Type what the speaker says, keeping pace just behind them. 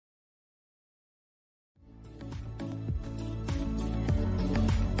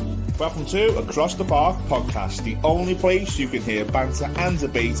Welcome to Across the Park podcast, the only place you can hear banter and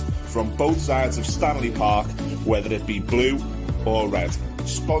debate from both sides of Stanley Park, whether it be blue or red.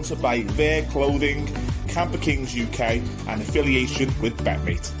 Sponsored by Their Clothing, Camper Kings UK, and affiliation with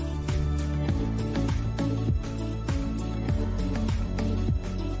BetMate.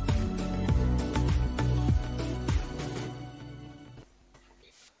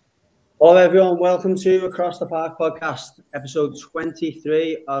 Hello everyone, welcome to Across the Park podcast, episode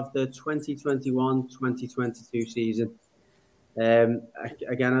 23 of the 2021-2022 season.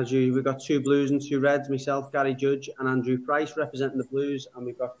 Again, as usual, we've got two blues and two reds, myself, Gary Judge and Andrew Price representing the blues, and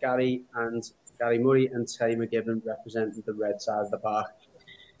we've got Gary Murray and Terry McGibbon representing the red side of the park.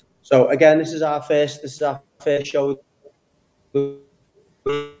 So again, this is our first show.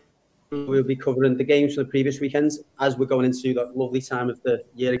 We'll be covering the games from the previous weekends as we're going into the lovely time of the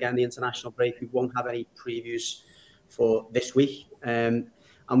year again, the international break. We won't have any previews for this week. And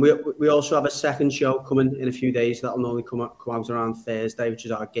we also have a second show coming in a few days that'll normally come out around Thursday, which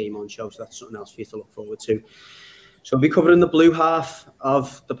is our Game On show. So that's something else for you to look forward to. So we'll be covering the blue half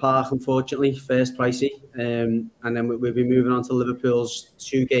of the park, unfortunately, first Pricey. And then we'll be moving on to Liverpool's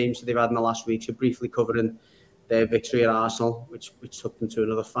two games that they've had in the last week. So briefly covering their victory at Arsenal, which took them to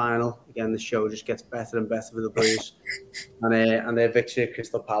another final. Again, the show just gets better and better for the Blues. and their victory at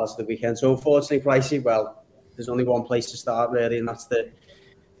Crystal Palace at the weekend. So unfortunately, Pricey, well, there's only one place to start, really, and that's the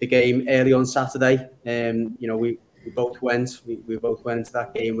game early on Saturday. We both went. We both went into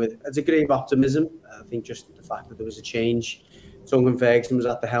that game with a degree of optimism. I think just the fact that there was a change. Duncan Ferguson was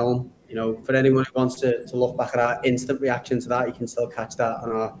at the helm. For anyone who wants to look back at our instant reaction to that, you can still catch that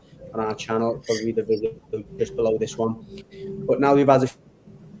on our channel. It'll probably be the video just below this one. But now we've had a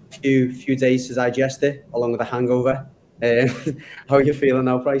few days to digest it, along with a hangover. How are you feeling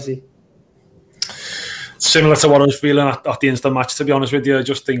now, Pricey? Similar to what I was feeling at the instant match, to be honest with you. I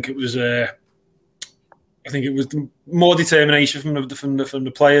just think it was more determination from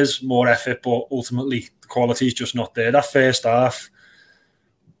the players, more effort, but ultimately the quality is just not there. That first half,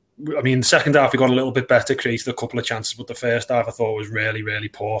 I mean, the second half we got a little bit better, created a couple of chances, but the first half I thought was really, really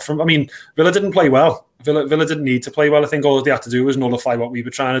poor. Villa didn't play well. Villa didn't need to play well. I think all they had to do was nullify what we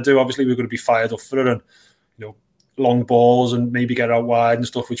were trying to do. Obviously, we were going to be fired up for it, and long balls and maybe get out wide and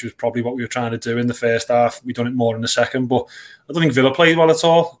stuff, which was probably what we were trying to do in the first half. We done it more in the second, but I don't think Villa played well at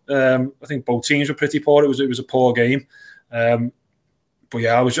all. I think both teams were pretty poor. It was a poor game. But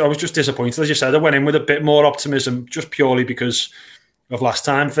yeah, I was just disappointed. As you said, I went in with a bit more optimism, just purely because of last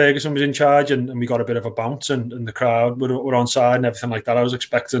time Ferguson was in charge and we got a bit of a bounce and the crowd were on side and everything like that. I was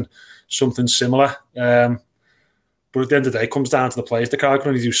expecting something similar. But at the end of the day, it comes down to the players. The crowd can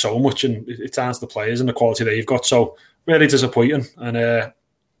only do so much, and it's down to the players and the quality they've got. So really disappointing. And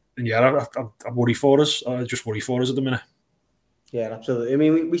yeah, I worry for us. I just worry for us at the minute. Yeah, absolutely. I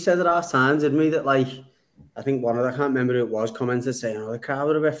mean, we said at our time, didn't we, that I think I can't remember who it was, commented saying, the crowd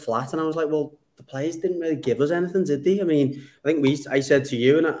were a bit flat. And I was like, well, the players didn't really give us anything, did they? I mean, I said to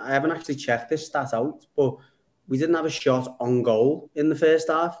you, and I haven't actually checked this stat out, but we didn't have a shot on goal in the first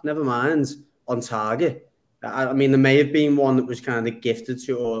half, never mind on target. I mean, there may have been one that was kind of gifted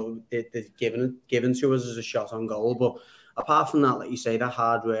to or given to us as a shot on goal, but apart from that, like you say, that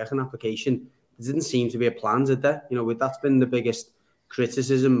hard work and application, there didn't seem to be a plan, did there? That's been the biggest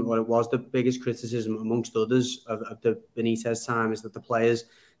criticism, or it was the biggest criticism amongst others of the Benitez time, is that the players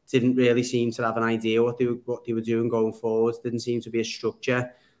didn't really seem to have an idea what they were doing going forward. Didn't seem to be a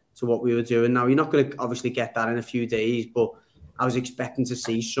structure to what we were doing. Now, you're not going to obviously get that in a few days, but I was expecting to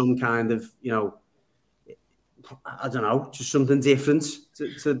see some kind of, I don't know, just something different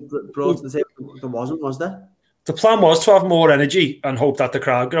to brought to the table. There wasn't, was there? The plan was to have more energy and hope that the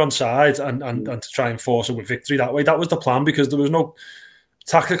crowd get on side and to try and force it with victory that way. That was the plan, because there was no...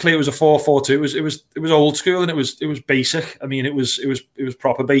 Tactically, it was a 4-4-2. It was old school and it was basic. I mean, it was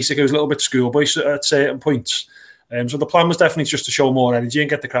proper basic. It was a little bit schoolboy at certain points. So the plan was definitely just to show more energy and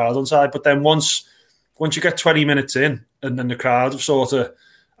get the crowd on side. But then once you get 20 minutes in and then the crowd have sort of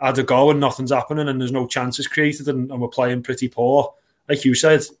had a go and nothing's happening and there's no chances created and we're playing pretty poor, like you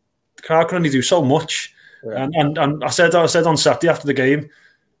said, the crowd can only do so much. Yeah. And I said on Saturday after the game,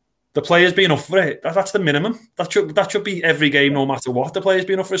 the players being up for it, that's the minimum. That should be every game, no matter what. The players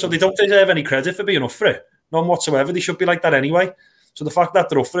being up for it, so they don't deserve any credit for being up for it, none whatsoever. They should be like that anyway. So the fact that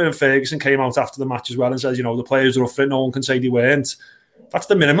they're up for it, and Ferguson came out after the match as well and says, the players are up for it, no one can say they weren't. That's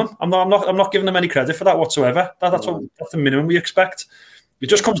the minimum. I'm not giving them any credit for that whatsoever. That's the minimum we expect. It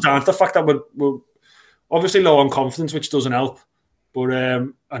just comes down to the fact that we're obviously low on confidence, which doesn't help. But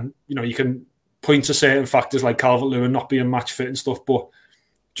you can point to certain factors like Calvert-Lewin not being match fit and stuff, but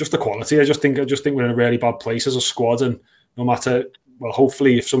just the quality. I just think we're in a really bad place as a squad, and no matter well,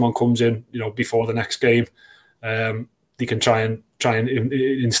 hopefully, if someone comes in, before the next game, they can try and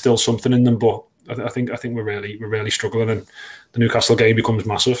instill something in them. But I think we're really struggling, and the Newcastle game becomes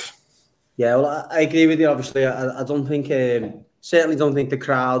massive. Yeah, well, I agree with you. Obviously, I don't think, certainly don't think the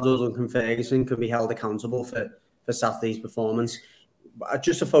crowd or Duncan Ferguson can be held accountable for Saturday's performance.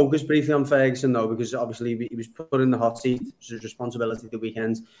 Just to focus briefly on Ferguson, though, because obviously he was put in the hot seat. It was his responsibility the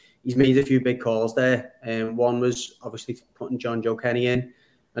weekend. He's made a few big calls there. One was obviously putting Jonjoe Kenny in.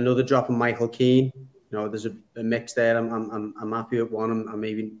 Another dropping Michael Keane. There's a mix there. I'm happy with one. I'm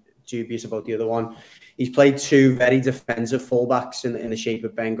maybe dubious about the other one. He's played two very defensive fullbacks in the shape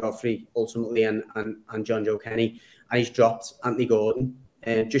of Ben Godfrey, ultimately, and Jonjoe Kenny. And he's dropped Anthony Gordon.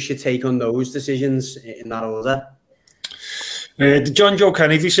 Just your take on those decisions in that order. The Jonjoe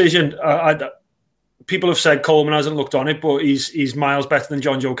Kenny decision, people have said Coleman hasn't looked on it, but he's miles better than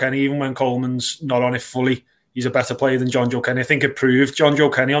Jonjoe Kenny. Even when Coleman's not on it fully, he's a better player than Jonjoe Kenny. I think it proved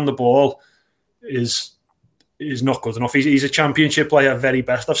Jonjoe Kenny on the ball is not good enough. He's a championship player, very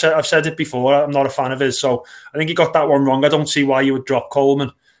best. I've said it before. I'm not a fan of his, so I think he got that one wrong. I don't see why you would drop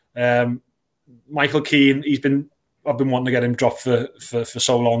Coleman. Michael Keane, I've been wanting to get him dropped for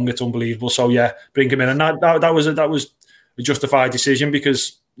so long. It's unbelievable. So yeah, bring him in, and that was a justified decision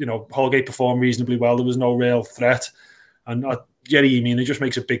because Holgate performed reasonably well. There was no real threat, and Yerry Mina just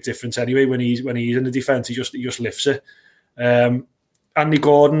makes a big difference anyway when he's in the defence. He just lifts it. Anthony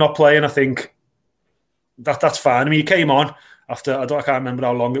Gordon not playing, I think that's fine. I mean, he came on after I can't remember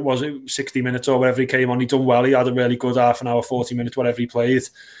how long it was, 60 minutes or whatever. He came on. He done well. He had a really good half an hour, 40 minutes, whatever he played.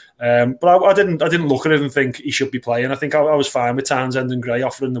 But I didn't look at it and think he should be playing. I think I was fine with Townsend and Gray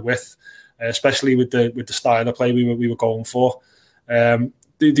offering the width, especially with the style of play we were going for.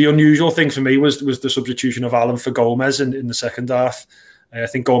 The unusual thing for me was the substitution of Allen for Gomez in the second half. I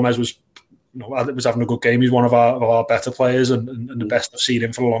think Gomez was having a good game. He's one of our better players and the best I've seen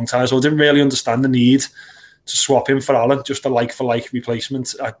him for a long time. So I didn't really understand the need to swap him for Allen, just a like-for-like replacement.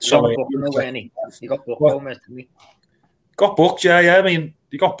 He got booked, Gomez, didn't he? Got booked, yeah. I mean,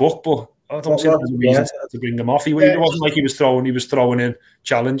 he got booked, but I don't see there's a reason to bring him off. It wasn't like he was throwing in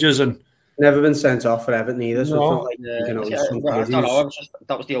challenges and. Never been sent off for Everton either. So no.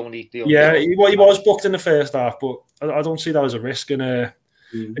 That was the only. Yeah, he was booked in the first half, but I don't see that as a risk. And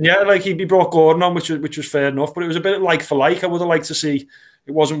yeah, he brought Gordon on, which was fair enough, but it was a bit like for like. I would have liked to see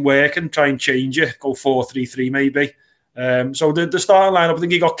it wasn't working, try and change it, go 4-3-3 maybe. So the starting lineup, I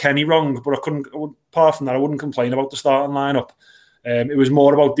think he got Kenny wrong, but apart from that, I wouldn't complain about the starting lineup. It was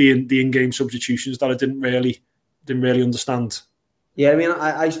more about the in-game substitutions that I didn't really understand. Yeah, I mean,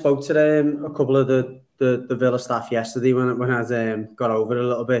 I spoke to a couple of the Villa staff yesterday when I got over it a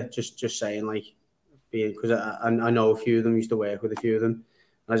little bit, just saying because I know a few of them, used to work with a few of them.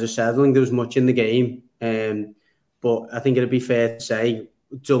 And I just said I don't think there was much in the game, but I think it'd be fair to say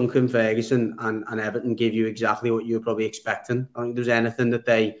Duncan Ferguson and Everton give you exactly what you were probably expecting. I don't think there was anything that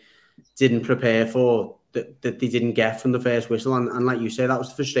they didn't prepare for that they didn't get from the first whistle. And like you say, that was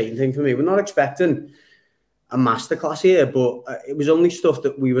the frustrating thing for me. We're not expecting a masterclass here, but it was only stuff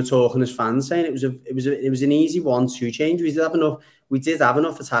that we were talking as fans saying it was an easy 1-2 change. We did have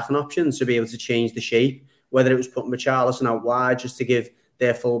enough attacking options to be able to change the shape, whether it was putting Richarlison out wide just to give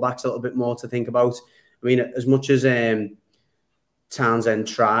their fullbacks a little bit more to think about. I mean, as much as Townsend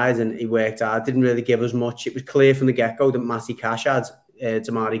tried and he worked hard, didn't really give us much. It was clear from the get-go that Matty Cash had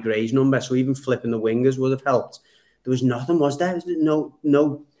Damari Gray's number, so even flipping the wingers would have helped. There was nothing, was there? There was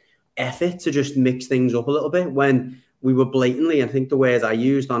no effort to just mix things up a little bit when we were blatantly, I think the words I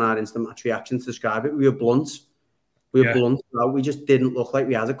used on our instant match reaction to describe it, we were blunt. Blunt. We just didn't look like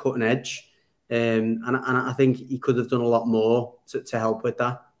we had a cutting edge. And I think he could have done a lot more to help with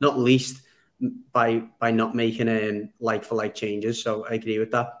that, not least by not making like-for-like changes. So I agree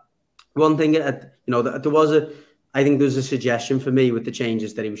with that. One thing, there was I think there was a suggestion for me with the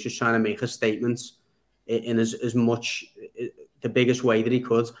changes that he was just trying to make a statement in as much the biggest way that he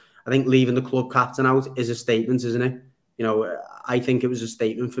could. I think leaving the club captain out is a statement, isn't it? I think it was a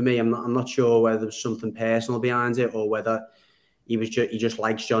statement for me. I'm not sure whether there was something personal behind it or whether he just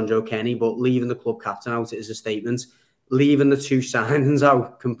likes Jonjoe Kenny. But leaving the club captain out is a statement. Leaving the two signings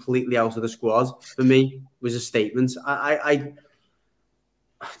out completely out of the squad for me was a statement.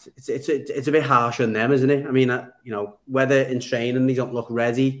 It's a bit harsh on them, isn't it? I mean, whether in training they don't look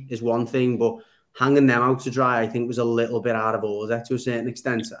ready is one thing, but hanging them out to dry, I think, was a little bit out of order to a certain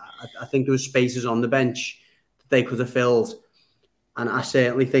extent. I think there was spaces on the bench that they could have filled. And I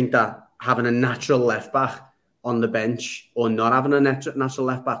certainly think that having a natural left-back on the bench or not having a natural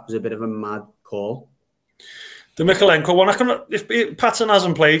left-back was a bit of a mad call. The Mykolenko one, if Patterson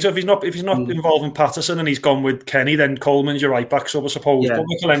hasn't played, so if he's not involving Patterson and he's gone with Kenny, then Coleman's your right back, so I suppose. Yeah, but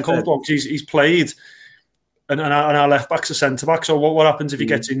Mykolenko's one, he's played, and our left back's a centre back. So what happens if he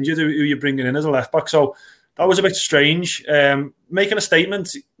gets injured? Who are you bringing in as a left back? So that was a bit strange. Making a statement,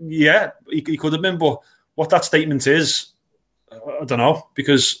 yeah, he could have been, but what that statement is, I don't know,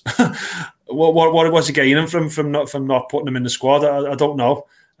 because what was he gaining from not putting him in the squad? I don't know.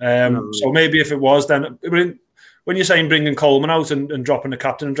 So maybe if it was, then when you're saying bringing Coleman out and dropping the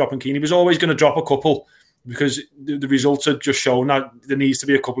captain and dropping Keane, he was always going to drop a couple because the results had just shown that there needs to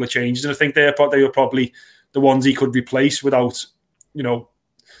be a couple of changes. And I think they were probably the ones he could replace without,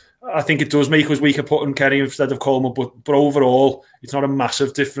 I think it does make us weaker putting Kenny instead of Coleman, but overall, it's not a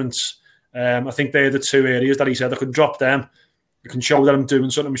massive difference. I think they're the two areas that he said I could drop them. I can show that I'm doing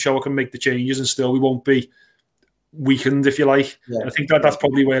something, show I can make the changes, and still we won't be weakened, if you like. Yeah. I think that's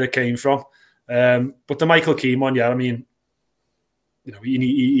probably where it came from. But the Michael Keane one, yeah, I mean,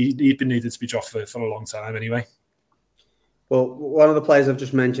 he'd been needed to be dropped for a long time anyway. Well, one of the players I've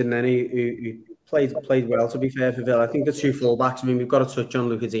just mentioned then, who played well, to be fair, for Villa. I think the two fullbacks, I mean, we've got to touch on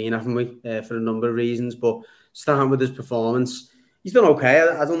Lucas Digne, haven't we, for a number of reasons, but starting with his performance, he's done okay.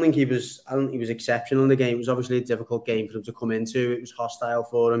 I don't think he was exceptional in the game. It was obviously a difficult game for him to come into. It was hostile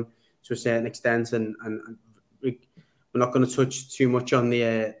for him to a certain extent, and we're not going to touch too much on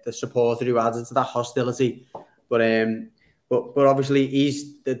the supporter who added to that hostility. But obviously,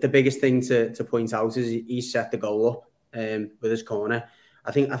 he's the biggest thing to point out is he set the goal up with his corner.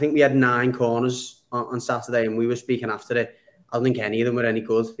 I think we had 9 corners on Saturday, and we were speaking after it. I don't think any of them were any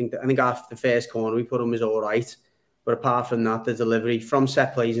good. I think after the first corner we put him was all right, but apart from that, the delivery from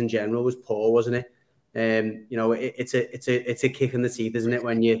set plays in general was poor, wasn't it? It's a kick in the teeth, isn't it,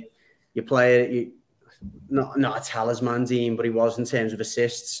 when you play not a talisman team, but he was in terms of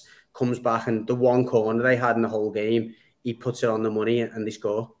assists. Comes back and the one corner they had in the whole game, he puts it on the money and they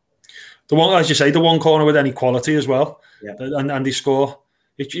score. The one, as you say, the one corner with any quality as well, yeah. and they score.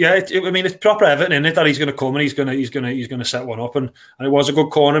 I mean, it's proper Everton in it that he's going to come and he's going to set one up, and it was a good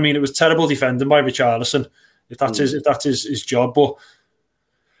corner. I mean, it was terrible defending by Richarlison. If that's his job, but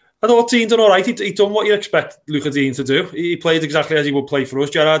I thought Digne done all right. He done what you expect Lucas Digne to do. He played exactly as he would play for us.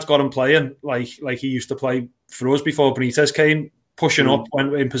 Gerrard's got him playing like he used to play for us before Benitez came, pushing up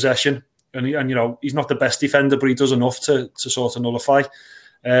when in possession, and he's not the best defender, but he does enough to sort of nullify.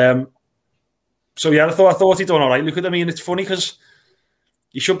 So yeah, I thought he done all right. I mean, it's funny because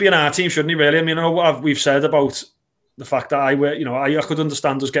he should be in our team, shouldn't he? Really? I mean, I know what we've said about the fact that I could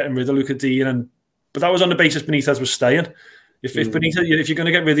understand us getting rid of Lucas Digne, but that was on the basis Benitez was staying. If Benitez, if you're going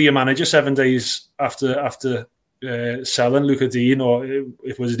to get rid of your manager 7 days after selling Lucas Digne, or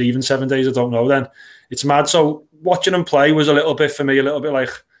if was it even 7 days, I don't know. Then it's mad. So watching him play was a little bit like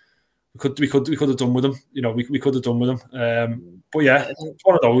we could have done with him. We could have done with him. But yeah, it's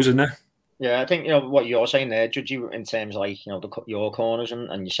one of those, isn't it? Yeah, I think what you're saying there, Judge, in terms of your corners and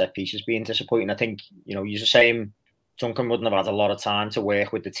your set pieces being disappointing. I think you're saying Duncan wouldn't have had a lot of time to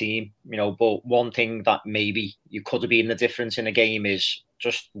work with the team, but one thing that maybe you could have been the difference in the game is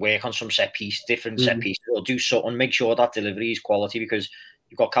just work on some set pieces, or do something, make sure that delivery is quality, because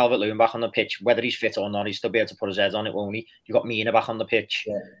you've got Calvert-Lewin back on the pitch, whether he's fit or not, he'll still be able to put his head on it, won't he? You've got Mina back on the pitch.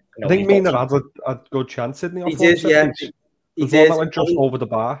 Yeah. I think Mina had a good chance, didn't he? He did, yeah. He did. That went just over the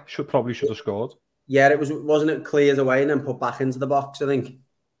bar. Should have scored. Yeah, wasn't it cleared away and then put back into the box, I think.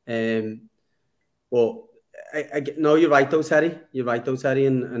 But no, you're right though, Terry.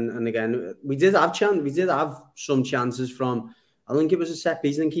 And again, we did have some chances from. I think it was a set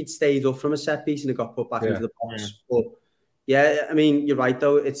piece. I think he'd stayed up from a set piece and it got put back into the box. Yeah. But yeah, I mean, you're right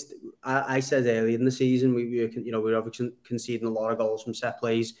though. I said earlier in the season we're obviously conceding a lot of goals from set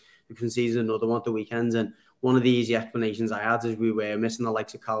plays. We conceded another one at the weekend, and one of the easy explanations I had is we were missing the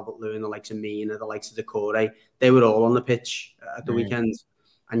likes of Calvert-Lewin, the likes of Mina, the likes of Decore. They were all on the pitch at the weekend.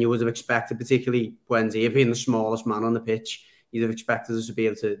 And you would have expected, particularly Buendia being the smallest man on the pitch, you'd have expected us to be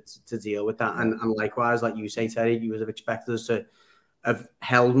able to deal with that. And likewise, like you say, Terry, you would have expected us to have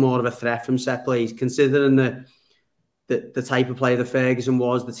held more of a threat from set plays, considering the type of player that Ferguson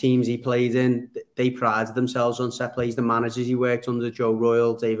was, the teams he played in, they prided themselves on set plays. The managers he worked under, Joe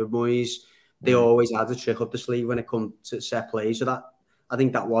Royle, David Moyes, they always had a trick up the sleeve when it comes to set plays. So I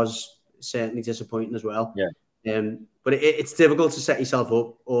think that was certainly disappointing as well. Yeah. But it's difficult to set yourself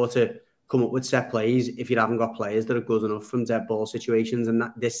up or to come up with set plays if you haven't got players that are good enough from dead ball situations, and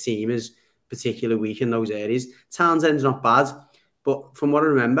this team is particularly weak in those areas. Townsend's not bad, but from what I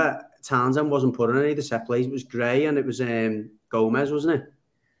remember, Townsend wasn't putting any of the set plays. It was Gray and it was Gomez, wasn't it?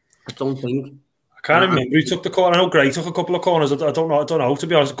 I don't think. can't remember who took the corner. I know Gray took a couple of corners. I don't know, to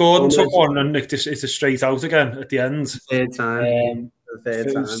be honest. Gordon took one and nicked it straight out again at the end. Third time.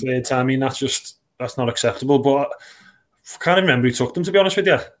 Third time. I mean, that's not acceptable. But I can't remember who took them, to be honest with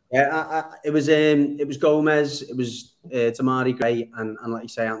you. Yeah, it was Gomez, it was Demarai Gray, and like you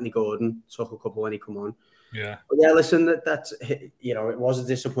say, Anthony Gordon took a couple when he come on. Yeah. But yeah, listen, that's it was a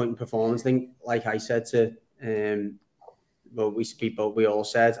disappointing performance. I think, like I said to we all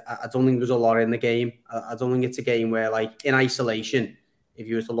said, I don't think there's a lot in the game. I don't think it's a game where, like, in isolation, if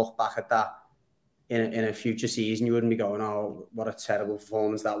you were to look back at that in a future season, you wouldn't be going, oh, what a terrible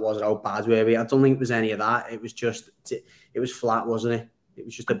performance that was, or how bad were we? I don't think it was any of that. It was just, it was flat, wasn't it? It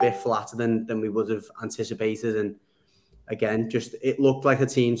was just a bit flatter than we would have anticipated. And again, just it looked like a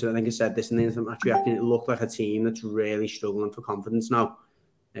team. So I think I said this in the instant match reaction. It looked like a team that's really struggling for confidence now.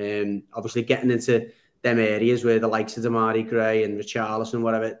 Obviously, getting into them areas where the likes of Demarai Gray and Richarlison,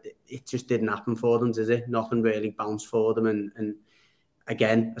 whatever, it just didn't happen for them, did it? Nothing really bounced for them. And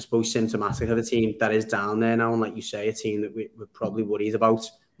again, I suppose symptomatic of a team that is down there now. And like you say, a team that we're probably worried about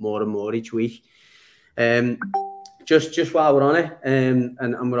more and more each week. Just while we're on it,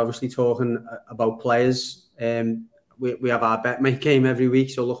 and we're obviously talking about players, we have our BetMate game every week.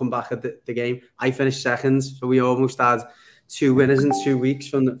 So looking back at the game, I finished second. So we almost had 2 winners in 2 weeks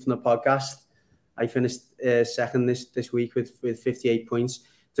from the podcast. I finished second this week with 58 points.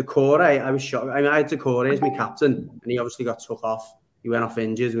 Decore, I was shocked. I had Decore as my captain, and he obviously got took off. He went off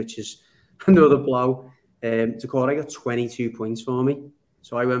injured, which is another blow. Decore got 22 points for me.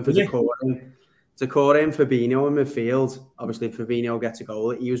 So I went for Decore and Fabinho in midfield. Obviously, Fabinho gets a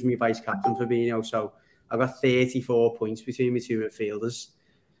goal. He was my vice-captain, Fabinho. So I got 34 points between my two midfielders,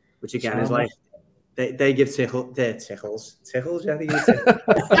 which again is like, they give tickles. Tickles, yeah, they give tickles.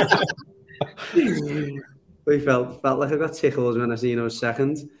 We felt like I got tickles when I seen I was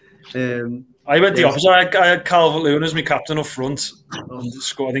second. I went the opposite. I had Calvert-Lewin as my captain up front. I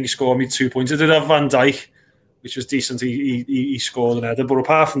think he scored me 2 points. I did have Van Dijk, which was decent. He scored an header. But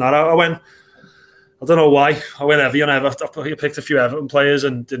apart from that, I went, I don't know why. I went Everton. I picked a few Everton players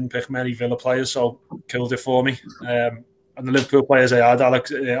and didn't pick many Villa players, so killed it for me. And the Liverpool players I had,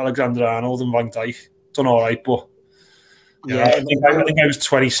 Alexander-Arnold and Van Dijk, done all right, but I think I was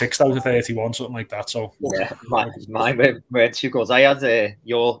 26th out of 31, something like that. So yeah, mine were 2 goals. I had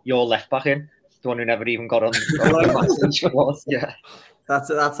your left back in, the one who never even got on the match. Yeah. That's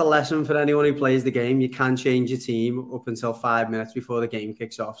a lesson for anyone who plays the game. You can change your team up until 5 minutes before the game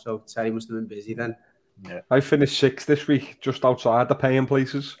kicks off. So Terry must have been busy then. Yeah. I finished 6th this week, just outside the paying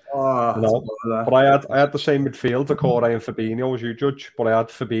places. But I had the same midfield, Decore and Fabinho as you, Judge. But I had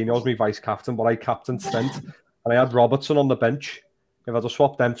Fabinho as my vice captain, but I captained Trent, and I had Robertson on the bench. If I'd have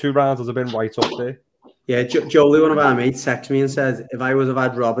swapped them 2 rounds, I'd have been right up there. Yeah, Jolie, one of our mates, texted me and said, if I would have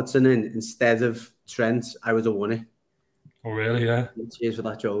had Robertson in instead of Trent, I would have won it. Oh, really? Yeah. Cheers for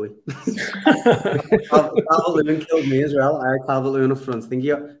that, Jolie. Calvert-Lewin killed me as well. I had Calvert-Lewin up front. I think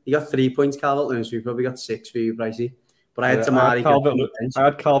he got 3 points, Calvert-Lewin, so he probably got 6 for you, Pricey. But I had Demarai. I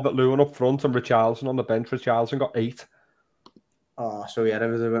had Calvert-Lewin up front and Richarlison on the bench. Richarlison got 8. Oh, so yeah, I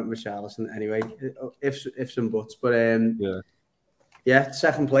went with Richarlison anyway. Ifs and buts, but yeah,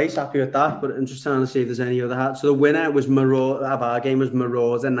 second place, happy with that. But I'm just trying to see if there's any other. So the winner was of our game was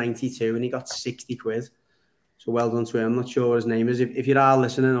Marauder 92, and he got 60 quid. So well done to him. I'm not sure what his name is. If you are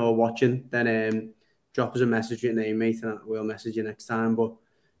listening or watching, then drop us a message with your name, mate, and we'll message you next time. But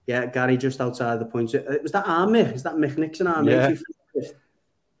yeah, Gary just outside the points. Was that Armich? Is that Mick Nixon Armich?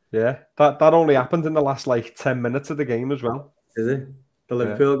 Yeah, that only happened in the last 10 minutes of the game as well. Is it? The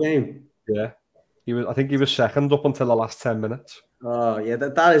Liverpool game? Yeah. I think he was second up until the last 10 minutes. Oh, yeah,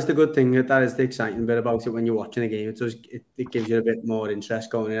 that is the good thing. That is the exciting bit about it when you're watching a game. It gives you a bit more interest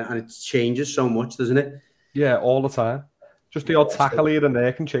going in, and it changes so much, doesn't it? Yeah, all the time. Just the odd tackle here and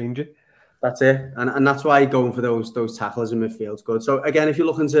there can change it. That's it. And that's why going for those tackles in midfield is good. So, again, if you're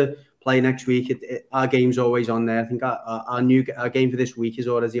looking to play next week, our game's always on there. I think our game for this week is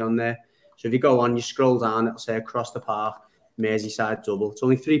already on there. So if you go on, you scroll down, it'll say across the park, Merseyside double. It's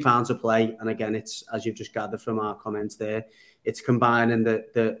only £3 to play. And again, it's, as you've just gathered from our comments there, it's combining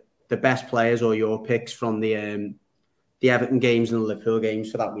the best players or your picks from the Everton games and the Liverpool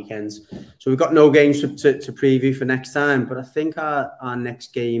games for that weekend. So we've got no games to preview for next time, but I think our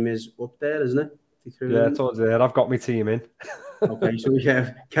next game is up there, isn't it? Yeah, it's all there. I've got my team in. Okay, so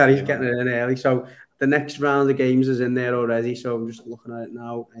Carrie's getting it in early. So the next round of games is in there already. So I'm just looking at it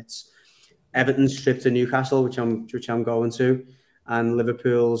now. It's Everton's trip to Newcastle, which I'm going to, and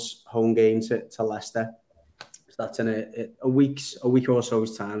Liverpool's home game to Leicester. So that's in a week or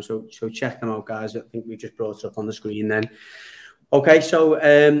so's time. So check them out, guys. I think we just brought it up on the screen then. Okay, so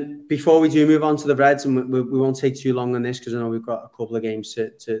before we do move on to the Reds, and we won't take too long on this because I know we've got a couple of games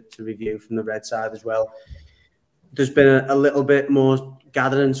to review from the Red side as well. There's been a little bit more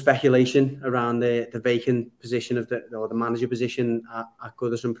gathering speculation around the vacant position of the manager position at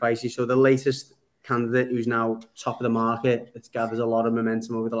Goodison Pricey. So the latest candidate who's now top of the market, it's gathered a lot of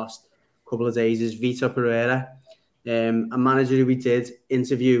momentum over the last couple of days, is Vitor Pereira, a manager who we did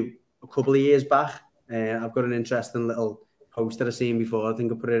interview a couple of years back. I've got an interesting little post that I've seen before. I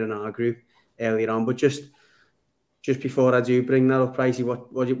think I put it in our group earlier on. But just before I do bring that up, Pricey,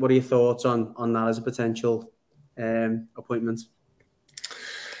 what are your thoughts on that as a potential appointment?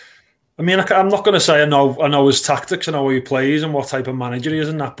 I mean, I'm not going to say I know his tactics, I know how he plays and what type of manager he is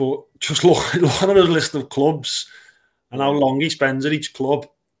and that, but just looking at his list of clubs and how long he spends at each club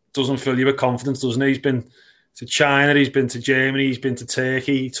doesn't fill you with confidence, doesn't it? He's been to China, he's been to Germany, he's been to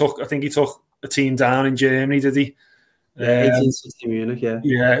Turkey. I think he took a team down in Germany, did he? 1860 Munich, yeah.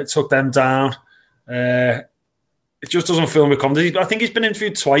 Yeah, it took them down. It just doesn't fill me with confidence. I think he's been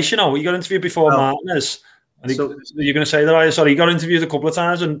interviewed twice, He got interviewed before Martinez. And you're going to say that? Sorry, he got interviewed a couple of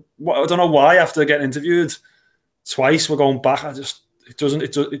times, and I don't know why. After getting interviewed twice, we're going back. It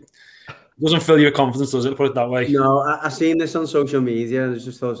doesn't fill you with confidence, does it? Put it that way. No, I seen this on social media, and I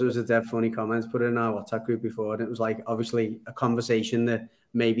just thought it was a dead funny comment. Put it in our WhatsApp group before, and it was like obviously a conversation that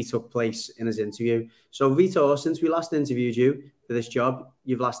maybe took place in his interview. So Vitor, since we last interviewed you for this job,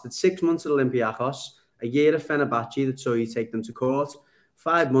 you've lasted 6 months at Olympiacos, a year at Fenerbahce that saw you take them to court,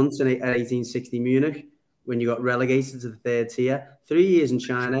 5 months at 1860 Munich, when you got relegated to the third tier, 3 years in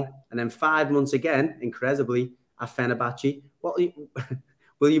China, and then 5 months again, incredibly, at Fenerbahce.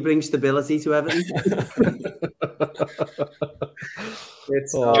 Will you bring stability to Everton?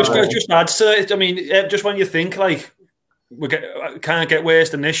 Just adds to it. I mean, just when you think like can't get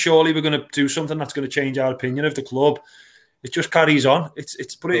worse than this, surely we're going to do something that's going to change our opinion of the club. It just carries on.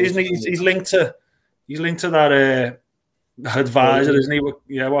 He's linked to that. Advisor, isn't he?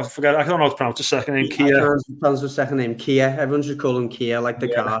 Yeah, I forget. I don't know how to pronounce his second name. Kia. I can't pronounce his second name. Kia. Everyone should call him Kia, like the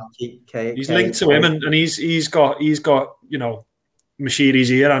car. He's linked to him, and he's got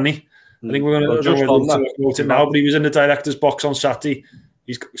Mashiri's ear, hasn't he? I think we're going to note it now, but he was in the director's box on Saturday.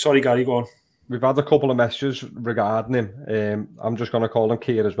 Sorry, Gary, go on. We've had a couple of messages regarding him. I'm just going to call him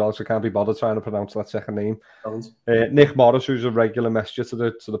Kia as well, so I can't be bothered trying to pronounce that second name. Nick Morris, who's a regular messenger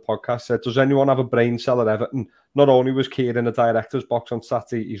to the podcast, said, "Does anyone have a brain cell at Everton? Not only was Kia in the director's box on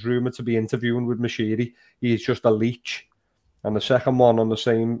Saturday, he's rumoured to be interviewing with Mashiri. He's just a leech." And the second one on the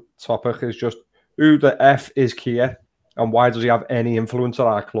same topic is just, who the F is Kia, and why does he have any influence at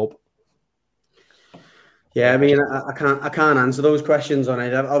our club? Yeah, I mean, I can't answer those questions on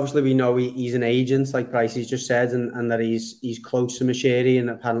it. Obviously, we know he's an agent, like Pricey's just said, and that he's close to Mashiri, and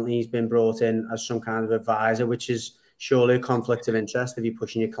apparently he's been brought in as some kind of advisor, which is surely a conflict of interest if you're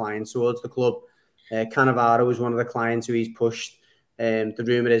pushing your clients towards the club. Cannavaro is one of the clients who he's pushed. The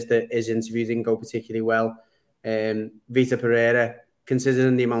rumour is that his interview didn't go particularly well. Vitor Pereira,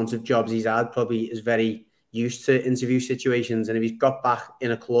 considering the amount of jobs he's had, probably is very used to interview situations, and if he's got back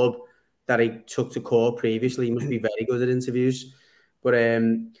in a club that he took to court previously, he must be very good at interviews. But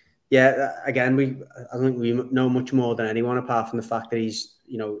yeah, again, I don't think we know much more than anyone apart from the fact that he's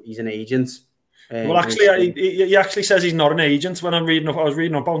an agent. Well, actually, he actually says he's not an agent. When I was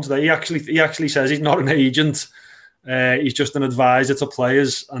reading up on today, he actually says he's not an agent. He's just an advisor to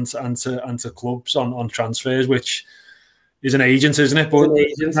players and to clubs on transfers, which is an agent, isn't it? But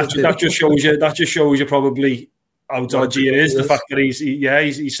that just shows you probably how dodgy it is. The fact that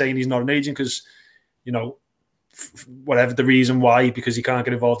he's saying he's not an agent because, whatever the reason why, because he can't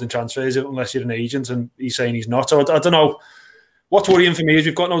get involved in transfers unless you're an agent, and he's saying he's not. So I don't know. What's worrying for me is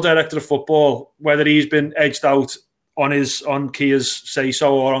we've got no director of football, whether he's been edged out on Kia's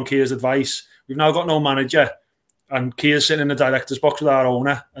say-so or on Kia's advice. We've now got no manager, and Kia's sitting in the director's box with our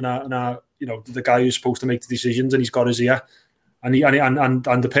owner and our the guy who's supposed to make the decisions, and he's got his ear. And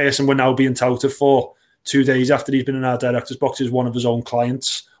the person we're now being touted for 2 days after he's been in our director's box is one of his own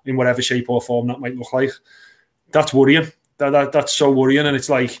clients in whatever shape or form that might look like. That's worrying. That's so worrying. And it's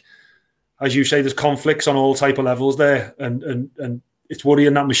like, as you say, there's conflicts on all type of levels there. And it's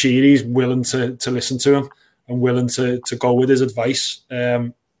worrying that Mashiri's willing to listen to him and willing to go with his advice.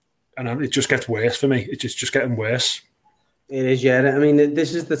 And it just gets worse for me. It's just getting worse. It is, yeah. I mean,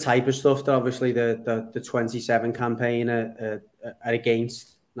 this is the type of stuff that obviously the 27 campaign are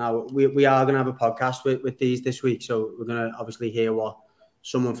against. Now, we are going to have a podcast with these this week, so we're going to obviously hear what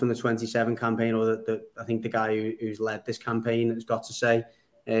someone from the 27 campaign, or I think the guy who's led this campaign, has got to say.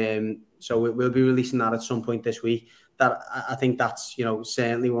 So we'll be releasing that at some point this week. That I think that's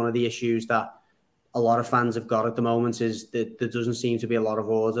certainly one of the issues that a lot of fans have got at the moment is that there doesn't seem to be a lot of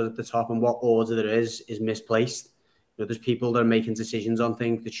order at the top, and what order there is misplaced. There's people that are making decisions on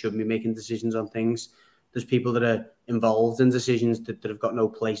things that shouldn't be making decisions on things. There's people that are involved in decisions that have got no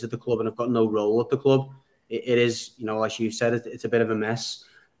place at the club and have got no role at the club. It is, like you said, it's a bit of a mess.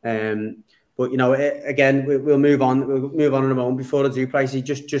 But again, we'll move on. We'll move on in a moment. Before I do, Pricey,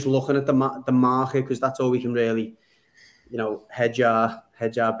 just looking at the market, because that's all we can really, hedge our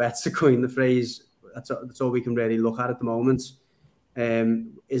bets, to coin the phrase. That's all we can really look at the moment.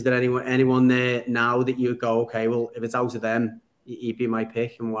 Is there anyone there now that you go, okay, well, if it's out of them, he'd be my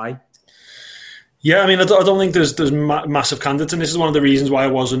pick, and why? Yeah, I mean, I don't think there's massive candidates, and this is one of the reasons why I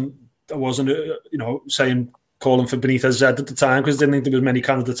wasn't saying calling for Benitez at the time, because I didn't think there was many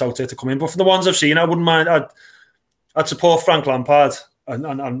candidates out there to come in. But for the ones I've seen, I wouldn't mind. I'd support Frank Lampard, and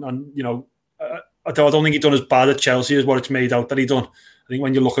I don't think he'd done as bad at Chelsea as what it's made out that he done. I think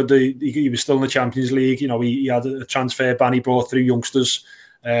when you look at he was still in the Champions League. He had a transfer ban he brought through youngsters.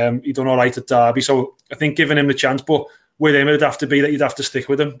 He done all right at Derby, so I think giving him the chance. But with him, it'd have to be that you'd have to stick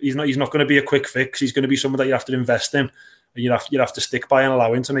with him. He's not going to be a quick fix. He's going to be someone that you have to invest in, and you'd have to stick by and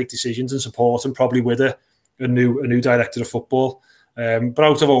allow him to make decisions and support him, probably with a new director of football. But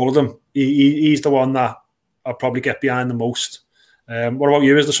out of all of them, he's the one that I'll probably get behind the most. What about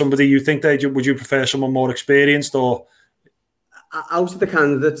you? Is there somebody you think would you prefer someone more experienced, or? Out of the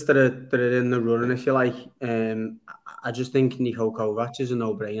candidates that are in the running, if you like, I just think Niko Kovac is a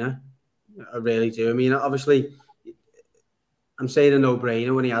no-brainer. I really do. I mean, obviously, I'm saying a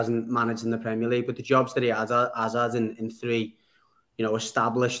no-brainer when he hasn't managed in the Premier League, but the jobs that he has had in three,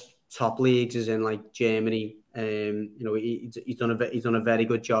 established top leagues, as in like Germany. He's done a very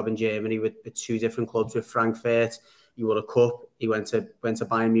good job in Germany with two different clubs. With Frankfurt, he won a cup. He went to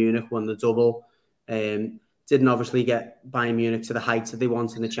Bayern Munich, won the double. Didn't obviously get Bayern Munich to the heights that they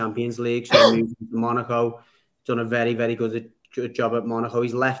wanted in the Champions League, so he moved to Monaco. Done a very, very good job at Monaco.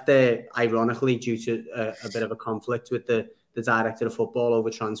 He's left there, ironically, due to a bit of a conflict with the director of football over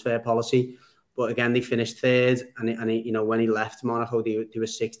transfer policy. But again, they finished third, and when he left Monaco, they were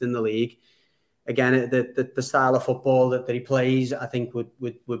sixth in the league. Again, the style of football that he plays, I think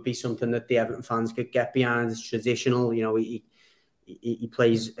would be something that the Everton fans could get behind. It's traditional. He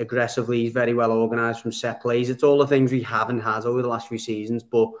plays aggressively. He's very well organised from set plays. It's all the things we haven't had over the last few seasons.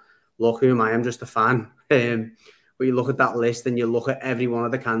 But look, who am I? I'm just a fan. But you look at that list and you look at every one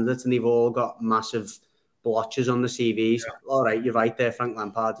of the candidates, and they've all got massive blotches on the CVs. Yeah. All right, you're right there. Frank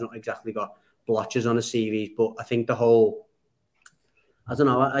Lampard's not exactly got blotches on the CVs, but I think I don't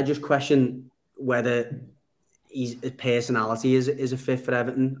know. I just question whether his personality is a fit for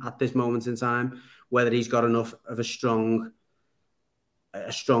Everton at this moment in time. Whether he's got enough of a strong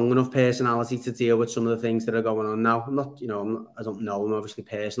enough personality to deal with some of the things that are going on now. I don't know him obviously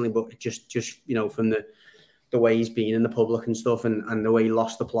personally, but just from the way he's been in the public and stuff, and the way he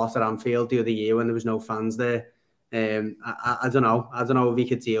lost the plot at Anfield the other year when there was no fans there. I don't know. I don't know if he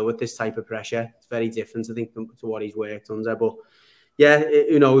could deal with this type of pressure. It's very different, I think, to what he's worked under. But yeah,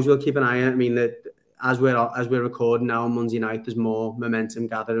 who knows? We'll keep an eye on it. I mean, that as we're recording now on Monday night, there's more momentum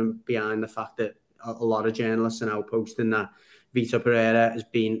gathering behind the fact that a lot of journalists are now posting that Vitor Pereira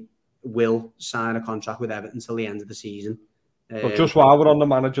will sign a contract with Everton until the end of the season. But just while we're on the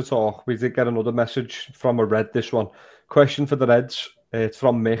manager talk, we did get another message from a Red, this one. Question for the Reds. It's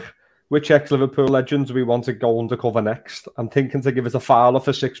from Mick. Which ex-Liverpool legends do we want to go undercover next? I'm thinking to give us a Fowler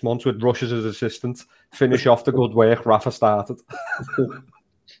for 6 months with Rush as his assistant. Finish off the good work Rafa started.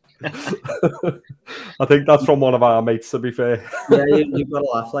 I think that's from one of our mates, to be fair. Yeah, you've got to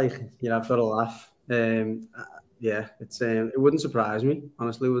laugh. I've got to laugh. Yeah, it wouldn't surprise me.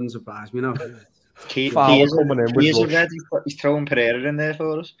 Honestly, it wouldn't surprise me. No. He's throwing Pereira in there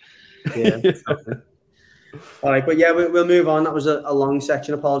for us. Yeah. All right, but yeah, we'll move on. That was a long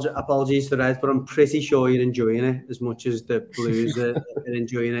section. Apologies to the Reds, but I'm pretty sure you're enjoying it as much as the Blues are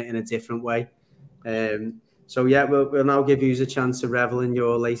enjoying it in a different way. So yeah, we'll now give you a chance to revel in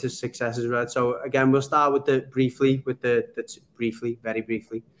your latest successes, Red. So again, we'll start with very briefly.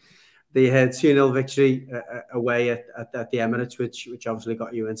 They had 2-0 victory away at the Emirates, which obviously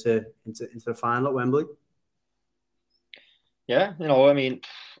got you into the final at Wembley. Yeah, I mean,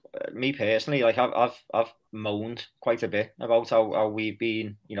 me personally, I've moaned quite a bit about how we've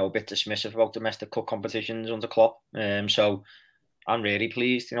been, a bit dismissive about domestic cup competitions under Klopp. So I'm really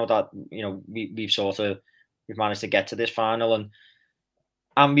pleased, that we've managed to get to this final,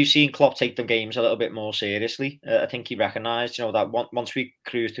 and we've seen Klopp take the games a little bit more seriously. I think he recognised, that once we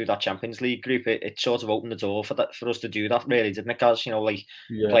cruised through that Champions League group, it sort of opened the door for us to do that, really, didn't it, guys?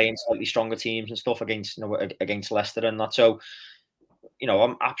 Playing slightly stronger teams and stuff against Leicester and that. So,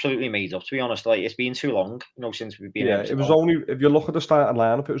 I'm absolutely made up, to be honest. Like, it's been too long, since we've been. Yeah, it was only, if you look at the starting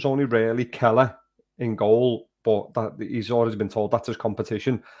lineup, it was only really Keller in goal, but that he's already been told that's his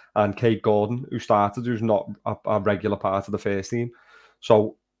competition, and Kate Gordon, who started, who's not a regular part of the first team.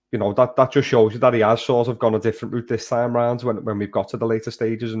 So, that just shows you that he has sort of gone a different route this time round when we've got to the later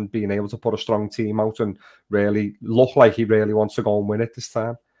stages and being able to put a strong team out and really look like he really wants to go and win it this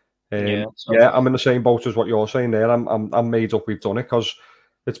time. I'm in the same boat as what you're saying there. I'm made up we've done it because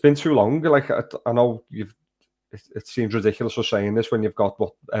it's been too long. Like, I know it seems ridiculous for saying this when you've got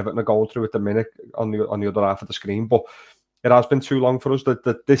what Everton are going through at the minute on the other half of the screen, but it has been too long for us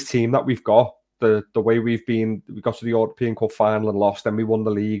that this team that we've got, the way we got to the European Cup final and lost, then we won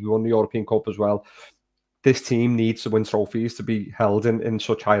the league, we won the European Cup as well. This team needs to win trophies to be held in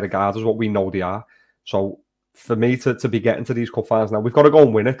such high regard as what we know they are. So for me to be getting to these cup finals now, we've got to go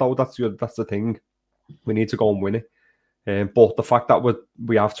and win it though. That's the thing. We need to go and win it. But the fact that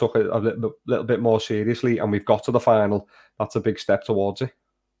we have took it a little bit more seriously and we've got to the final, that's a big step towards it.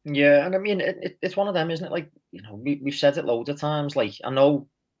 Yeah, and I mean, it's one of them, isn't it? Like, we've said it loads of times. Like, I know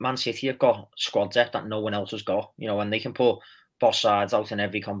Man City have got squad depth that no one else has got, and they can put boss sides out in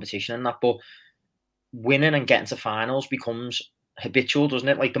every competition and that, but winning and getting to finals becomes habitual, doesn't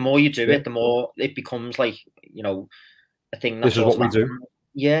it? Like, the more you do it, the more it becomes like, a thing. This is what we do.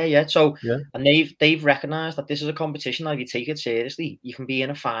 Yeah. So, and they've recognised that this is a competition that if you take it seriously, you can be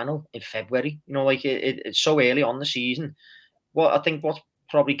in a final in February. Like, it's so early on the season. Well, I think what's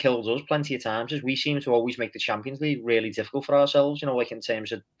probably killed us plenty of times is we seem to always make the Champions League really difficult for ourselves, like in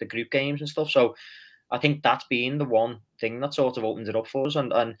terms of the group games and stuff. So I think that's been the one thing that sort of opened it up for us.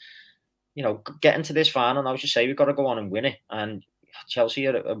 And getting to this final, now, as you say, we've got to go on and win it. And Chelsea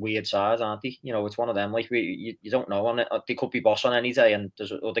are a weird side, aren't they? It's one of them. Like, you don't know on it. They could be boss on any day, and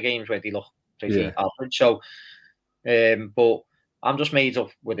there's other games where they look pretty average. So, but I'm just made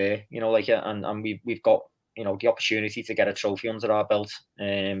up with it, and we've got the opportunity to get a trophy under our belt,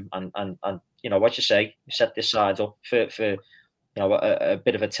 and what you say, set this side up for a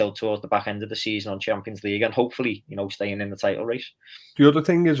bit of a tilt towards the back end of the season on Champions League, and hopefully staying in the title race. The other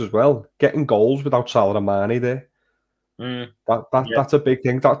thing is as well, getting goals without Salah and Mane there. That's a big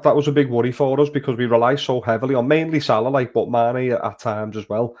thing. That was a big worry for us because we rely so heavily on mainly Salah, but Mane at times as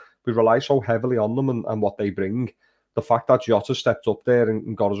well. We rely so heavily on them and what they bring. The fact that Jota stepped up there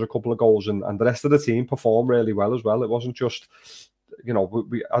and got us a couple of goals and the rest of the team performed really well as well. It wasn't just,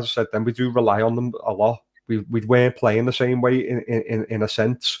 we as I said, then we do rely on them a lot. We weren't playing the same way in a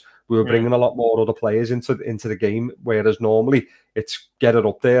sense. We were bringing a lot more other players into the game, whereas normally it's get it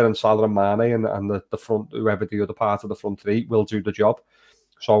up there and Salah and Mane and the front, whoever the other part of the front three will do the job.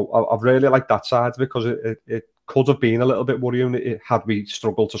 So I've really liked that side because it could have been a little bit worrying had we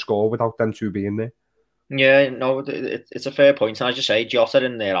struggled to score without them two being there. Yeah, no, it's a fair point. And as you say, Jota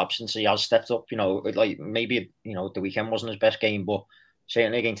in their absence, he has stepped up. Like maybe the weekend wasn't his best game, but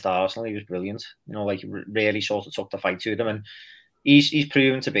certainly against Arsenal, he was brilliant. Like really sort of took the fight to them, and he's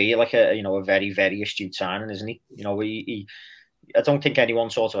proven to be like a very, very astute signing, isn't he? He I don't think anyone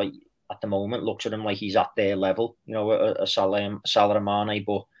sort of at the moment looks at him like he's at their level. A Salah and Mane,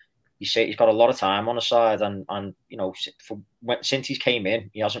 but he's got a lot of time on his side, and since he's came in,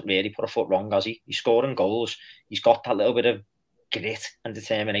 he hasn't really put a foot wrong, has he? He's scoring goals. He's got that little bit of grit and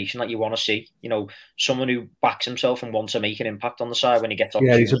determination that you want to see. Someone who backs himself and wants to make an impact on the side when he gets up.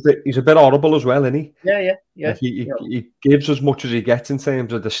 Yeah, he's a bit horrible as well, isn't he? Yeah. Like he gives as much as he gets in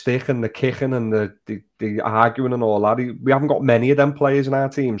terms of the stick and the kicking and the arguing and all that. We haven't got many of them players in our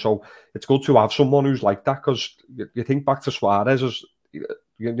team, so it's good to have someone who's like that because you think back to Suarez as.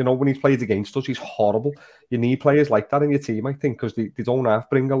 When he's played against us, he's horrible. You need players like that in your team, I think, because they don't have to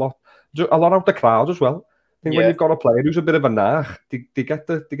bring a lot out the crowd as well. I think when you've got a player who's a bit of a narc, they get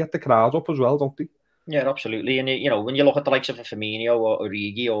the crowd up as well, don't they? Yeah, absolutely. And when you look at the likes of a Firmino or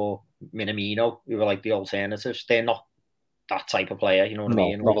Origi or Minamino, who are like the alternatives, they're not that type of player. You know what I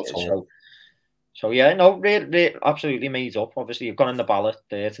mean? Not at all. So yeah, no, really, absolutely made up. Obviously, you've gone in the ballot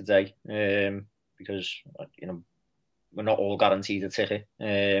there today, because we're not all guaranteed a ticket,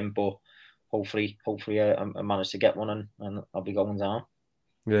 but hopefully I manage to get one and I'll be going down.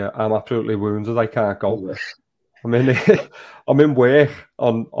 Yeah, I'm absolutely wounded. I can't go. I'm in work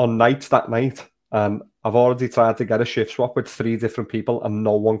on nights that night, and I've already tried to get a shift swap with 3 different people, and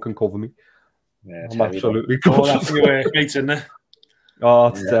no one can cover me. Yeah, I'm absolutely that's your workmates, isn't it? Oh,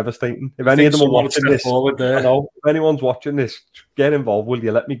 it's devastating. If any of them are watching this, if anyone's watching this, get involved. Will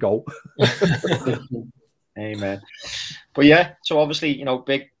you let me go? Amen. But yeah, so obviously,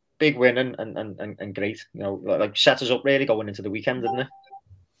 big win and great. Like set us up really going into the weekend, didn't it?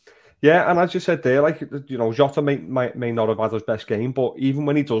 Yeah, and as you said there, like, you know, Jota may not have had his best game, but even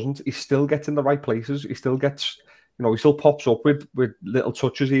when he doesn't, he still gets in the right places. He still gets, you know, he still pops up with little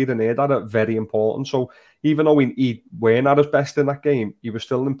touches here and there that are very important. So even though he weren't at his best in that game, he was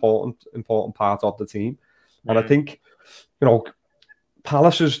still an important part of the team. And I think, you know,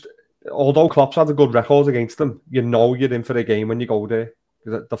 Palace is, although Klopp's had a good record against them, you know you're in for a game when you go there.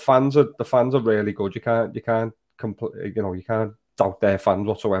 The fans are really good. You can't doubt their fans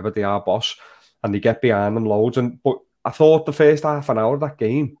whatsoever. They are boss, and they get behind them loads. But I thought the first half an hour of that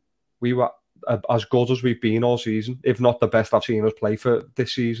game, we were as good as we've been all season, if not the best I've seen us play for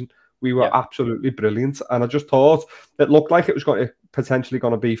this season. We were absolutely brilliant, and I just thought it looked like it was potentially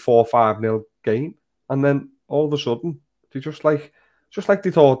going to be 4-5-0 game, and then all of a sudden they just like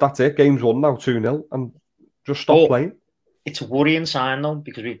they thought that's it, game's won now, 2-0, and just stopped playing. It's a worrying sign though,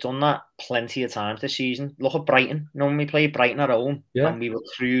 because we've done that plenty of times this season. Look at Brighton. You know, when we played Brighton at home and we were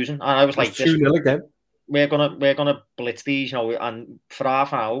cruising, and I was like, 2-0 again. We're gonna blitz these, you know, and for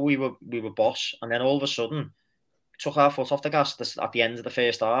half an hour we were boss, and then all of a sudden we took our foot off the gas at the end of the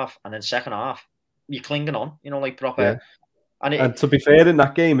first half, and then second half you're clinging on, you know, like proper. Yeah. And to be fair, in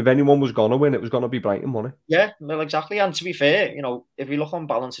that game, if anyone was going to win, it was going to be Brighton, wasn't it? Yeah, well, exactly. And to be fair, you know, if we look on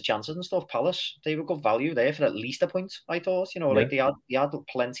balance of chances and stuff, Palace, they were good value there for at least a point, I thought. You know, like they had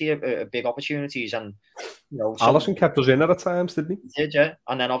plenty of big opportunities, and, you know... Alisson kept us in at times, didn't he? Did, yeah.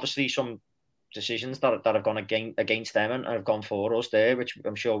 And then obviously some decisions that have gone against them and have gone for us there, which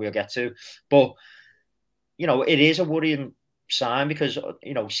I'm sure we'll get to. But, you know, it is a worrying sign because,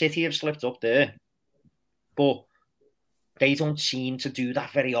 you know, City have slipped up there, but they don't seem to do that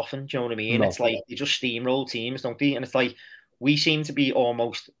very often. Do you know what I mean? No. It's like they just steamroll teams, don't they? And it's like we seem to be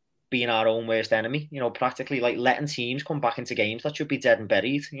almost being our own worst enemy. You know, practically like letting teams come back into games that should be dead and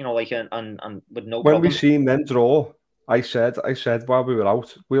buried. You know, like and with no. When problem. we seen them draw, I said while we were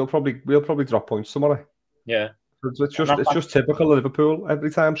out, we'll probably drop points tomorrow. Yeah. It's just typical of Liverpool. Every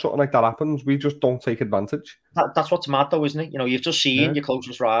time something like that happens, we just don't take advantage. That's what's mad, though, isn't it? You know, you've just seen your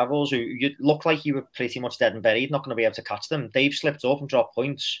closest rivals who you look like you were pretty much dead and buried, not going to be able to catch them. They've slipped up and dropped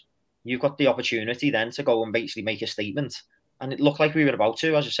points. You've got the opportunity then to go and basically make a statement. And it looked like we were about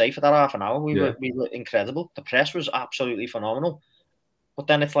to, as you say, for that half an hour. We were incredible. The press was absolutely phenomenal. But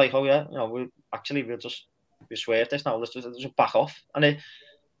then it's like, oh yeah, you know, we'll swerve this now. Let's just back off. And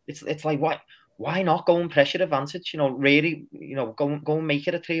it's like, why not go and pressure advantage? You know, really, you know, go and make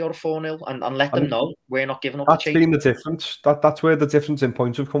it a 3 or a 4-0 and let them know we're not giving up. That's been the difference. That's where the difference in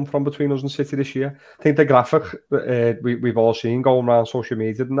points have come from between us and City this year. I think the graphic we've all seen going around social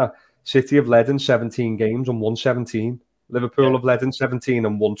media and that City have led in 17 games and won 17. Liverpool have led in 17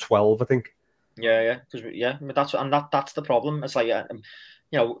 and won 12, I think. That's the problem. It's like, you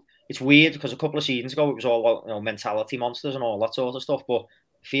know, it's weird because a couple of seasons ago it was all about, you know, mentality monsters and all that sort of stuff, but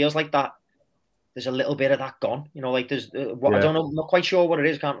it feels like that. There's a little bit of that gone, you know, like there's, I don't know, I'm not quite sure what it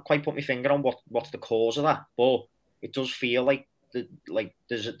is. Can't quite put my finger on what's the cause of that, but it does feel like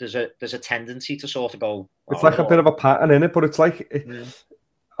there's a tendency to sort of go. It's like a bit of a pattern in it, but it's like,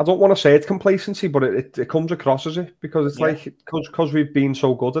 I don't want to say it's complacency, but it comes across as it, because it's like, because we've been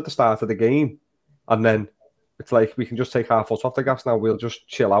so good at the start of the game, and then it's like, we can just take our foot off the gas now, we'll just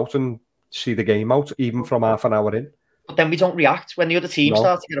chill out and see the game out, even from half an hour in. But then we don't react when the other team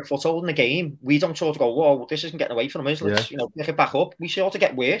starts to get a foothold in the game. We don't sort of go, "Whoa, this isn't getting away from us. Let's pick it back up." We sort of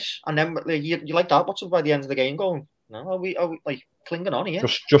get worse, and then you like that. What's up by the end of the game? Going, no, are we like clinging on here?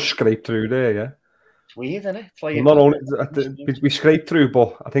 Just scrape through there, yeah. It's weird, isn't it? It's like not only we scraped through,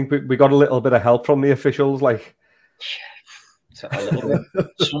 but I think we got a little bit of help from the officials. Like, a little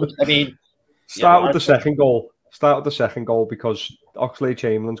bit. I mean, start with the second goal. Start with the second goal, because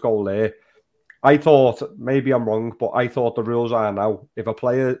Oxlade-Chamberlain's goal there. I thought, maybe I'm wrong, but I thought the rules are now, if a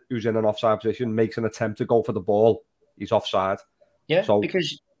player who's in an offside position makes an attempt to go for the ball, he's offside. Yeah, so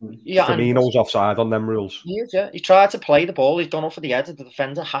because Firmino's offside on them rules. He tried to play the ball, he's gone off for the head, the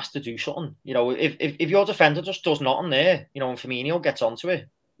defender has to do something. You know, if your defender just does nothing there, you know, and Firmino gets onto it,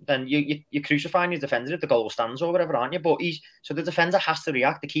 then you're crucifying your defender if the goal stands or whatever, aren't you? But so the defender has to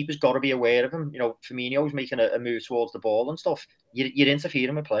react. The keeper's got to be aware of him. You know, Firmino's making a move towards the ball and stuff. You're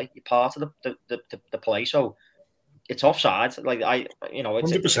interfering with play. You're part of the play. So it's offside. Like it's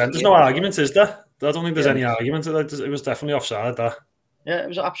 100%. There's no argument, is there? I don't think there's any argument. It was definitely offside. That. Yeah, it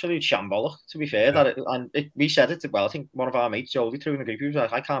was an absolute shambolic, to be fair. We said it well. I think one of our mates, Jolie, through in the group, he was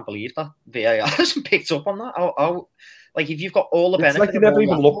like, "I can't believe that VAR hasn't picked up on that." How like, if you've got all the benefits, it's like they never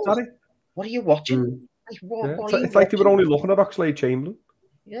even looked at it. What are you watching? It's like they were only looking at Oxlade-Chamberlain.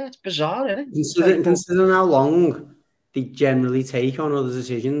 Yeah, it's bizarre, isn't it? Considering how long they generally take on other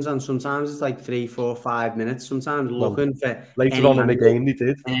decisions, and sometimes it's like 3, 4, 5 minutes. Sometimes looking for later on in the game, they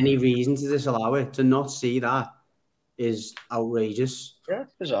did any reason to disallow it. To not see that is outrageous. Yeah,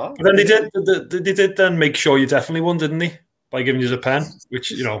 bizarre. But then they did then make sure you definitely won, didn't they? By giving you a pen,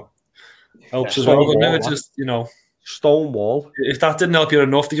 which helps as well. But it's just Stonewall. If that didn't help you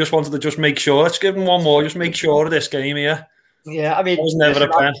enough, they just wanted to just make sure. Let's give them one more. Just make sure of this game here. Yeah, I mean, it was never a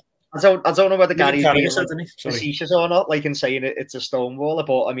pen. I don't know whether Gary's being said, facetious or not, like in saying it's a Stonewall.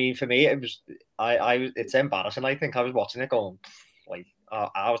 But I mean, for me, it was it's embarrassing. I think I was watching it going, like,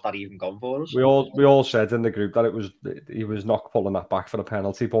 how was that even gone for us? We all said in the group that he was not pulling that back for the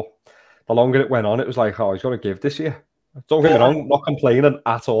penalty, but the longer it went on, it was like, oh, he's got to give this year. Don't get me wrong, not complaining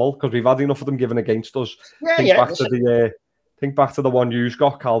at all, because we've had enough of them given against us. Think back to the one you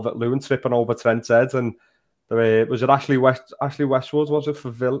got, Calvert-Lewin tripping over Trent's head, and was it Ashley Westwood? Was it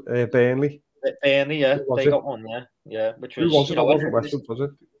for Burnley? Burnley, yeah, they got one, yeah. Which was, who was it? It wasn't Westwood, was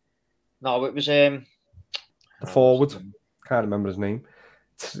it? No, it was the forward. Can't remember his name.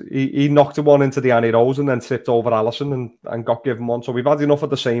 He knocked one into the Annie Rose and then tipped over Alisson and got given one. So we've had enough of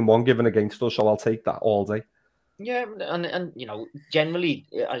the same one given against us. So I'll take that all day. Yeah, and generally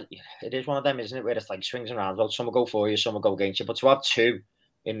it is one of them, isn't it, where it's like swings and roundabouts. Some will go for you, some will go against you. But to have two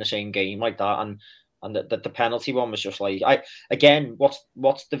in the same game like that, and the penalty one was just like,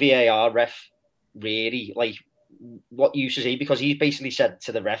 what's the VAR ref really like? What use is he? Because he's basically said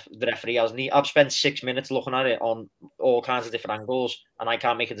to the referee, hasn't he? I've spent 6 minutes looking at it on all kinds of different angles, and I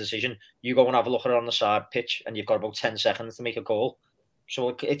can't make a decision. You go and have a look at it on the side pitch, and you've got about 10 seconds to make a call.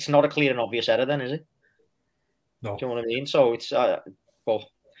 So it's not a clear and obvious error, then, is it? No. Do you know what I mean? So it's well,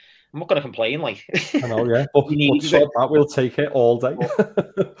 I'm not going to complain. Like I know, yeah, but that we'll take it all day.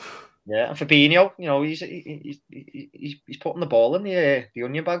 Yeah, and Fabinho, he's putting the ball in the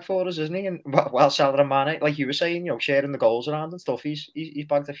onion bag for us, isn't he? And while Salah and Mane, like you were saying, sharing the goals around and stuff, he's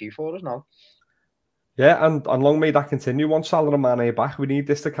bagged a few for us now. Yeah, and long may that continue. Once Salah and Mane back, we need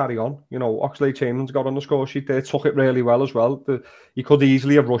this to carry on. Oxlade-Chamberlain's got on the score sheet there, took it really well as well. He could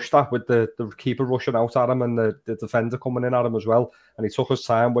easily have rushed that with the keeper rushing out at him and the defender coming in at him as well. And he took his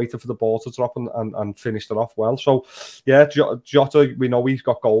time, waited for the ball to drop and finished it off well. So, yeah, Jota, we know he's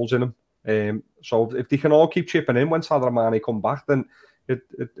got goals in him. So if they can all keep chipping in when Salah and Mane come back, then it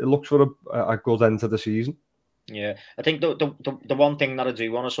looks for a good end to the season. Yeah, I think the one thing that I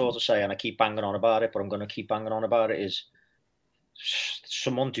do want to sort of say, and I keep banging on about it, but I'm going to keep banging on about it, is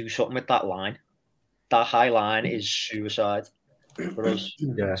someone do something with that line. That high line is suicide for us.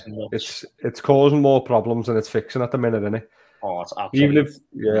 Yeah, it's causing more problems than it's fixing at the minute, isn't it? Oh, it's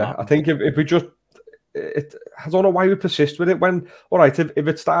absolutely. I think if we just, I don't know why we persist with it. When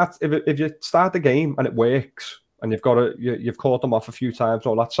if you start the game and it works, and you've caught them off a few times,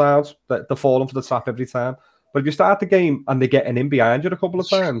 that sounds that they're falling for the trap every time. But if you start the game and they're getting in behind you a couple of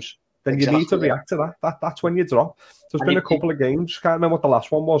times, then you need to react to that. That's when you drop. There's been a couple of games, can't remember what the last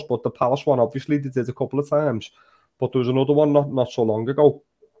one was, but the Palace one, obviously, they did a couple of times. But there was another one not so long ago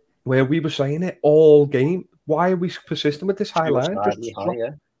where we were saying it all game. Why are we persisting with this high line?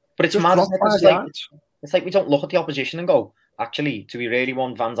 But it's mad. It's like we don't look at the opposition and go, actually, do we really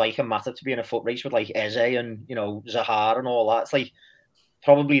want Van Dijk and Mata to be in a foot race with like Eze and Zaha and all that? It's like,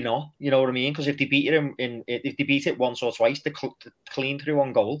 probably not, you know what I mean? Because if they beat it if they beat it once or twice, they clean through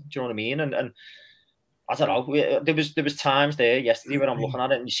on goal. Do you know what I mean? And I don't know. There was times there yesterday when I'm looking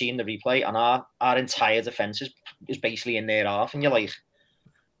at it and you're seeing the replay, and our entire defense is basically in their half, and you're like,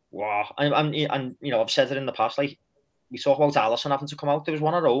 wow. And I've said it in the past, like we talk about Alisson having to come out. There was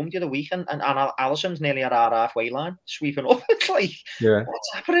one at home the other week, and Alisson's nearly at our halfway line, sweeping up. It's like,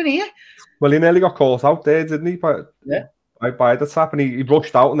 what's happening here? Well, he nearly got caught out there, didn't he? But yeah. By the tap, and he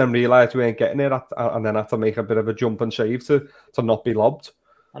rushed out and then realised we ain't getting it, and then had to make a bit of a jump and save to not be lobbed.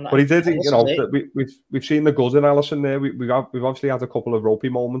 But he did, we've seen the good in Alisson there. We've obviously had a couple of ropey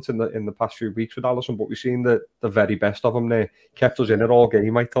moments in the past few weeks with Alisson, but we've seen the very best of him there. Kept us in it all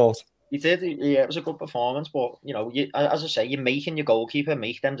game, I thought. He did, yeah. It was a good performance, but as I say, you're making your goalkeeper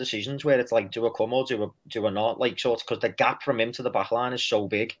make them decisions where it's like, do I come or do I not? Like, sort of, because the gap from him to the back line is so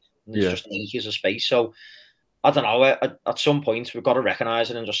big, and there's just acres of space. So I don't know. At some point, we've got to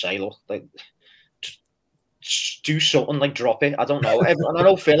recognise it and just say, look, like, just do something, like drop it. I don't know. And I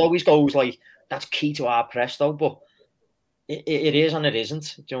know Phil always goes like, that's key to our press, though, but it is and it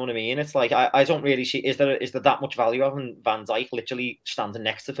isn't. Do you know what I mean? It's like I don't really see. Is there that much value having Van Dijk literally standing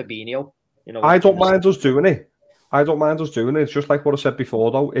next to Fabinho? I don't mind us doing it. It's just like what I said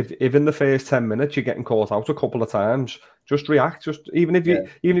before, though. If in the first 10 minutes you're getting caught out a couple of times, just react. Just even if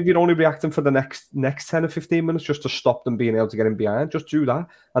you're only reacting for the next 10 or 15 minutes, just to stop them being able to get in behind, just do that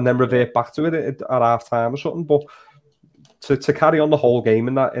and then revert back to it at half time or something. But to carry on the whole game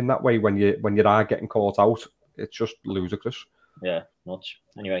in that way when you are getting caught out, it's just ludicrous. Yeah, nuts.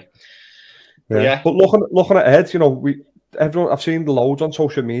 Anyway, yeah. But looking ahead, you know, everyone, I've seen loads on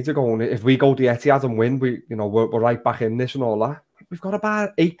social media going, if we go the Etihad and win, we're right back in this and all that. We've got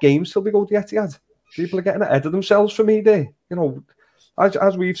about 8 games till we go the Etihad. People are getting ahead of themselves for me there. You know,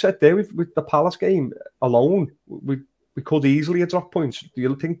 as we've said there, with the Palace game alone, we could easily have dropped points.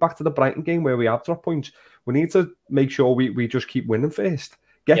 You'll think back to the Brighton game where we have dropped points. We need to make sure we just keep winning first.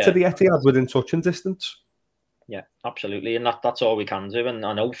 Get to the Etihad within touching distance. Yeah, absolutely. And that's all we can do. And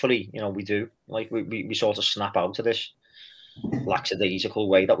hopefully, you know, we do. Like, we sort of snap out of this lackadaisical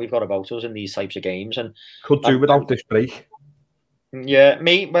way that we've got about us in these types of games. And could do without this break. Yeah,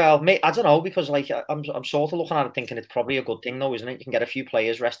 I don't know, because like I'm sort of looking at it thinking it's probably a good thing though, isn't it? You can get a few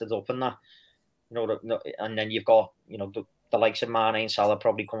players rested up and that, you know, and then you've got, you know, the likes of Mane and Salah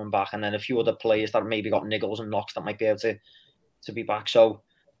probably coming back, and then a few other players that maybe got niggles and knocks that might be able to be back. So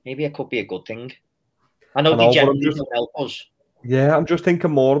maybe it could be a good thing. I know they generally don't help us. Yeah, I'm just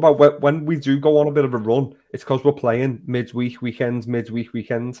thinking more about when we do go on a bit of a run, it's because we're playing midweek weekends,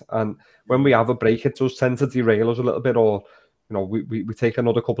 and when we have a break, it does tend to derail us a little bit, or you know, we take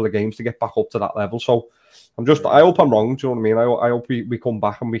another couple of games to get back up to that level. So I hope I'm wrong. Do you know what I mean? I hope we come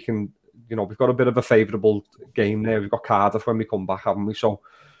back and we can, you know, we've got a bit of a favourable game there. We've got Cardiff when we come back, haven't we? So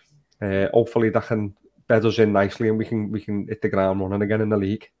hopefully that can bed us in nicely and we can hit the ground running again in the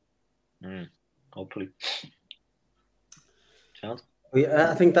league. Hopefully.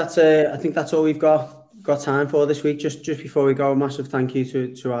 I think that's all we've got time for this week. Just before we go, a massive thank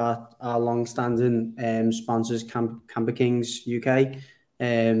you to our long-standing sponsors, Camper Kings UK.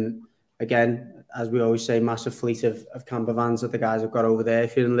 Again, as we always say, massive fleet of camper vans that the guys have got over there.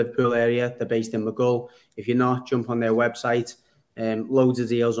 If you're in the Liverpool area, they're based in Maghull. If you're not, jump on their website. Loads of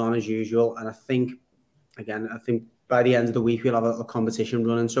deals on as usual. And I think by the end of the week, we'll have a competition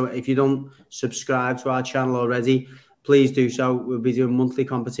running. So if you don't subscribe to our channel already, please do so. We'll be doing monthly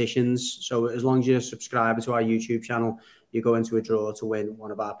competitions. So as long as you're a subscriber to our YouTube channel, you go into a draw to win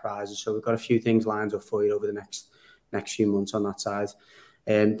one of our prizes. So we've got a few things lined up for you over the next few months on that side.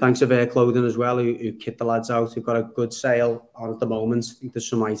 Thanks to Ver Clothing as well, who kit the lads out. We've got a good sale on at the moment. I think there's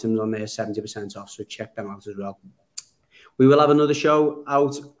some items on there 70% off, so check them out as well. We will have another show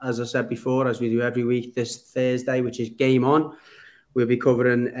out, as I said before, as we do every week, this Thursday, which is Game On. We'll be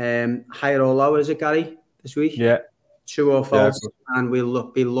covering higher or lower, is it, Gary, this week? Yeah. True or false, and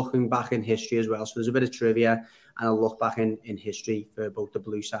we'll be looking back in history as well. So there's a bit of trivia and a look back in history for both the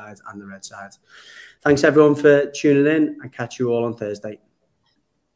blue side and the red side. Thanks, everyone, for tuning in, and catch you all on Thursday.